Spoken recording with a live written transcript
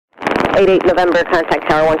88 November, contact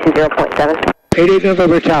tower 120.7. 88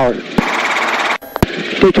 November tower.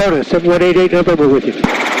 Daytona, 7188 November with you.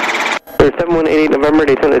 7188 November,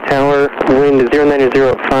 Daytona Tower, wind 090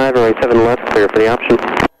 at 5, runway 7 left, clear for the option.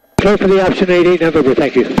 Clear for the option, 88 November,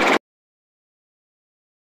 thank you.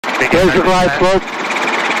 There's your glide slope.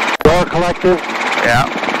 Door collective. Yeah.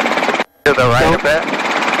 To the right a bit.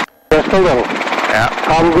 Just a little. Yeah.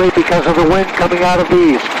 Probably because of the wind coming out of the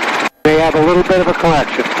east. They have a little bit of a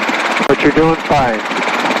collection, but you're doing fine.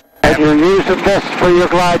 And you're using this for your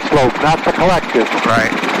glide slope, not the collective. Right.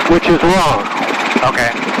 Which is wrong. Okay.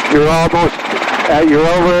 You're almost, you're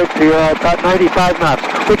over it, you're at about 95 knots,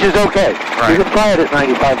 which is okay. Right. You can fly it at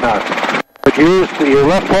 95 knots. But use your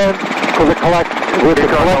left hand for the collective for the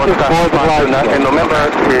glide slope. In November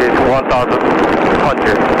is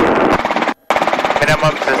 1,100.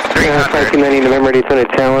 Minimum is 300. 1990 November, Daytona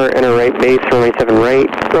Tower, enter right base, runway 7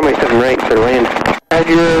 right, clear to land. And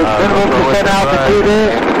your minimum descent altitude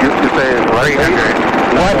is? You say 300.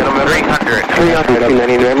 What? 300.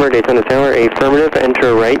 1990 November, Daytona Tower, affirmative,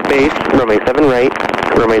 enter right base, runway 7 right,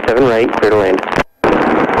 clear to land.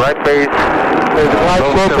 Right base. The glide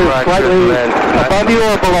slope is slightly above you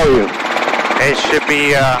or below you? It should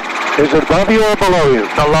be Is it above you or below you?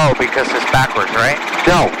 below because it's backwards, right?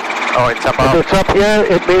 No. Oh, it's above. If it's up here,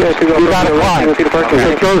 it means you got to climb. If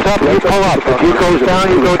it goes up, you pull up. If it goes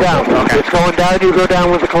down, you go down. Okay. If it's going down, you go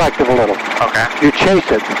down with the collective a little. Okay. You chase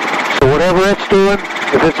it. So whatever it's doing,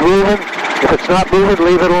 if it's moving, if it's not moving,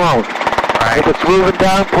 leave it alone. Right. If it's moving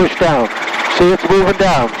down, push down. See, it's moving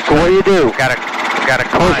down. So what do? Gotta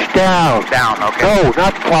climb. Push down. Down, okay. No,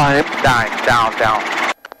 not climb. Down.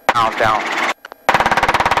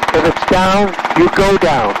 If it's down, you go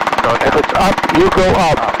down. Go down. If it's up, you go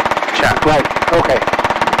up. Check. Right, okay.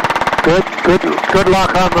 Good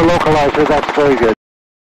luck on the localizer, that's very good.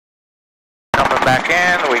 Coming back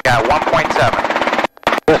in, we got 1.7.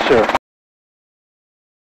 Yes, sir.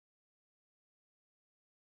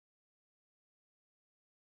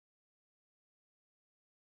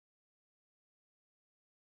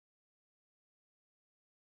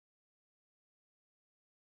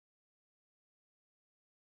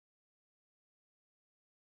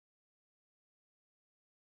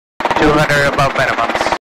 Above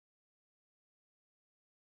minimums.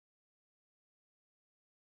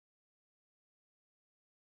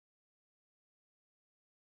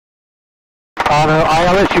 On an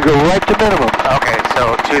ILS, you go right to minimum. Okay,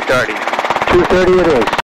 so 230. 230 it is.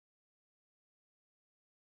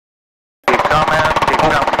 Keep coming.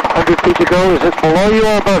 100 feet to go. Is it below you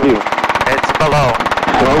or above you? It's below.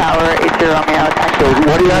 Tower 80 Romeo. So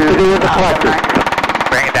what do you have to do with the collector?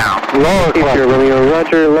 Bring it down. Lower Sierra Romeo,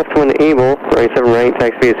 Roger, left 1 able, runway 7 right,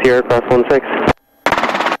 taxi via Sierra, cross 16.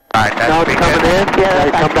 Alright, that's now it's coming in. Yeah,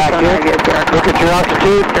 now come back in. Look at your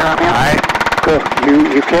altitude. Alright. Good.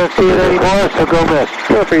 You can't see it anymore, so go miss.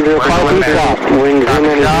 305 feet south, wind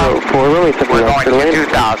 090 4, runway 7 We're left, going clear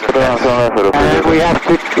to to land. 2,000. And we have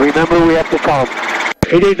to, remember we have to tell them.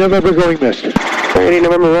 88 November going missed. 88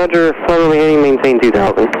 November, Roger, fly runway heading, maintain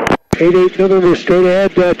 2000. 88 November straight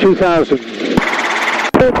ahead, 2000.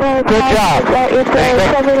 Good job. You're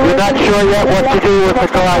not sure yet what to do with the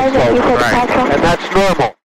glide slope. Right. And that's normal.